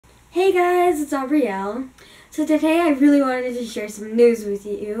Hey guys, it's Aubrielle. So today I really wanted to share some news with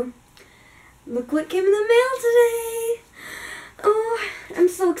you. Look what came in the mail today! Oh, I'm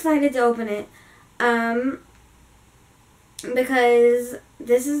so excited to open it. Because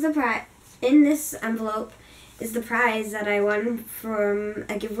this is the prize. In this envelope is the prize that I won from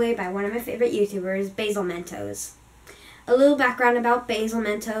a giveaway by one of my favorite YouTubers, Basil Mentos. A little background about Basil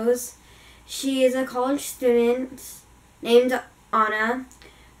Mentos. She is a college student named Anna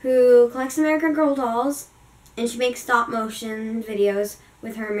who collects American Girl dolls, and she makes stop motion videos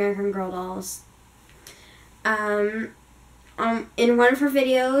with her American Girl dolls. In one of her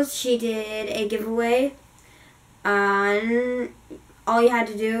videos, she did a giveaway. All you had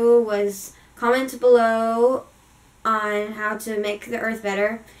to do was comment below on how to make the earth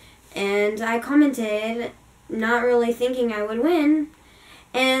better, and I commented, not really thinking I would win,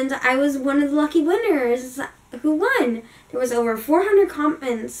 and I was one of the lucky winners who won. There was over 400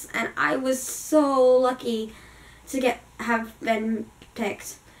 comments, and I was so lucky to have been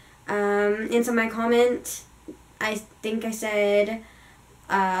picked. Into my comment, I think I said,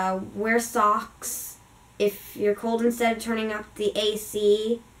 wear socks if you're cold instead of turning up the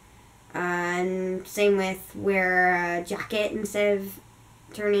AC, and same with wear a jacket instead of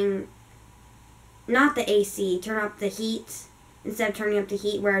turning, not the AC, turn up the heat. Instead of turning up the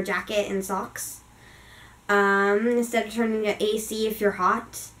heat, wear a jacket and socks. Instead of turning the AC if you're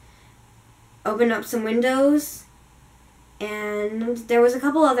hot, open up some windows. And there was a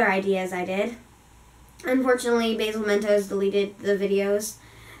couple other ideas I did. Unfortunately, Basil Mentos deleted the videos,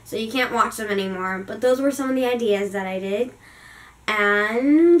 so you can't watch them anymore. But those were some of the ideas that I did.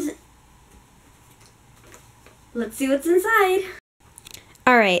 And let's see what's inside.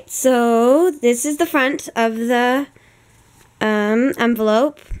 Alright, so this is the front of the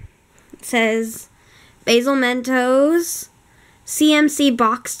envelope. It says Basil Mentos, CMC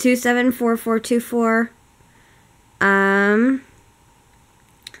box 274424.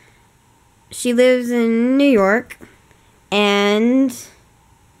 She lives in New York, and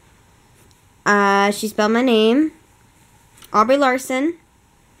she spelled my name, Aubrey Larson.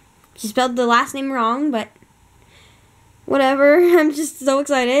 She spelled the last name wrong, but whatever. I'm just so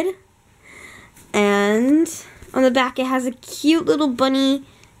excited. And on the back, it has a cute little bunny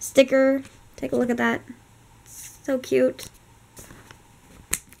sticker. Take a look at that. So cute.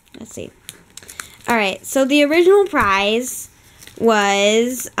 Let's see. Alright, so the original prize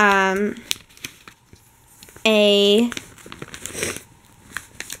was let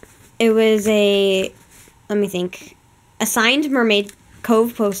me think, a signed Mermaid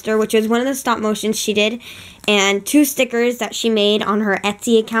Cove poster, which was one of the stop motions she did, and 2 stickers that she made on her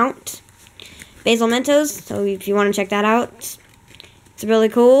Etsy account, Basil Mentos. So if you want to check that out, it's really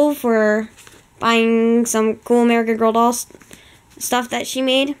cool for buying some cool American Girl doll stuff that she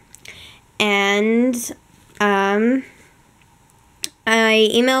made. And I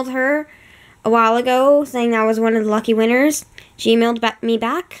emailed her a while ago saying I was one of the lucky winners. She emailed me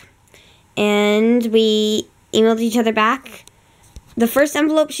back, and we emailed each other back. The first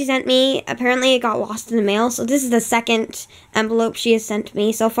envelope she sent me, apparently it got lost in the mail, so this is the second envelope she has sent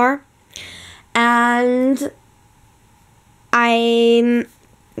me so far. And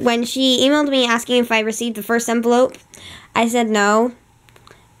when she emailed me asking if I received the first envelope, I said no.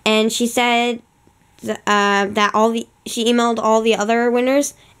 And she said that she emailed all the other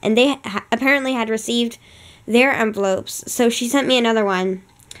winners, and they apparently had received their envelopes. So she sent me another one,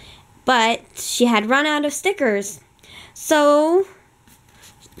 but she had run out of stickers. So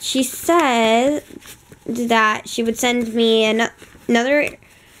she said that she would send me another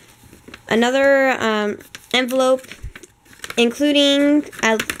envelope, including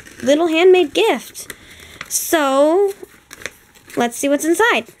a little handmade gift. So let's see what's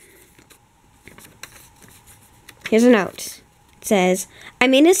inside. Here's a note. It says, I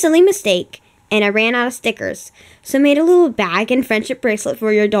made a silly mistake, and I ran out of stickers, so I made a little bag and friendship bracelet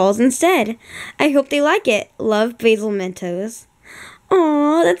for your dolls instead. I hope they like it. Love, Basil Mentos.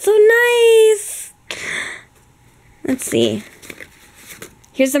 Aw, that's so nice. Let's see.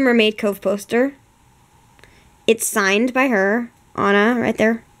 Here's the Mermaid Cove poster. It's signed by her, Anna, right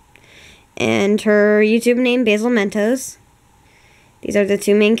there, and her YouTube name, Basil Mentos. These are the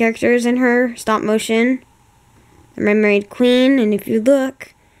 2 main characters in her stop motion, the Mermaid Queen, and if you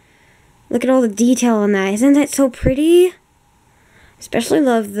look at all the detail on that. Isn't that so pretty? Especially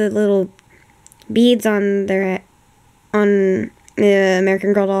love the little beads on the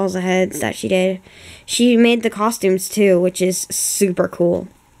American Girl dolls' heads that she did. She made the costumes too, which is super cool.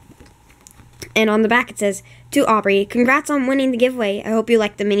 And on the back it says, to Aubrey, congrats on winning the giveaway. I hope you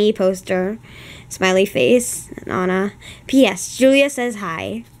like the mini poster. Smiley face. And Anna. P.S. Julia says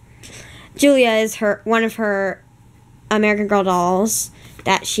hi. Julia is one of her American Girl dolls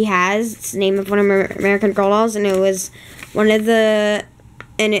that she has. It's the name of one of her American Girl dolls, and it was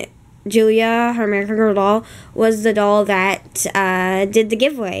Julia, her American Girl doll, was the doll that did the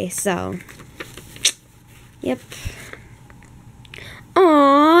giveaway. So, yep.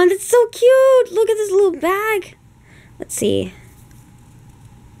 Aw, that's so cute. Look at this little bag. Let's see.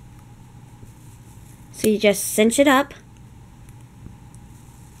 So you just cinch it up.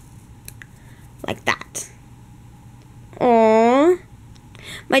 Like that. Aww.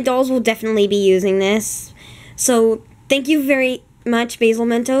 My dolls will definitely be using this. So, thank you very much, Basil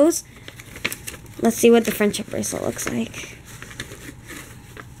Mentos. Let's see what the friendship bracelet looks like.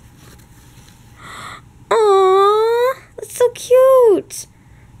 Aww, that's so cute.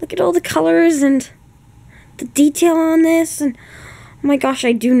 Look at all the colors and the detail on this. And oh my gosh,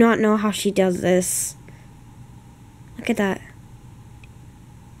 I do not know how she does this. Look at that.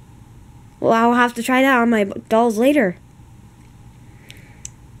 Well, I'll have to try that on my dolls later.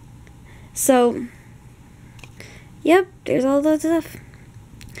 So, yep, there's all that stuff.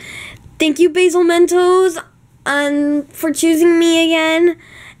 Thank you, Basil Mentos, for choosing me again.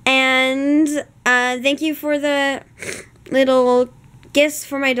 And thank you for the little gifts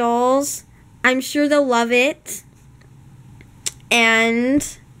for my dolls. I'm sure they'll love it.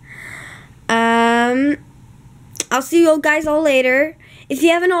 And I'll see you guys all later. If you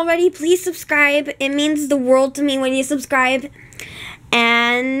haven't already, please subscribe. It means the world to me when you subscribe.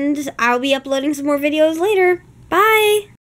 And I'll be uploading some more videos later. Bye!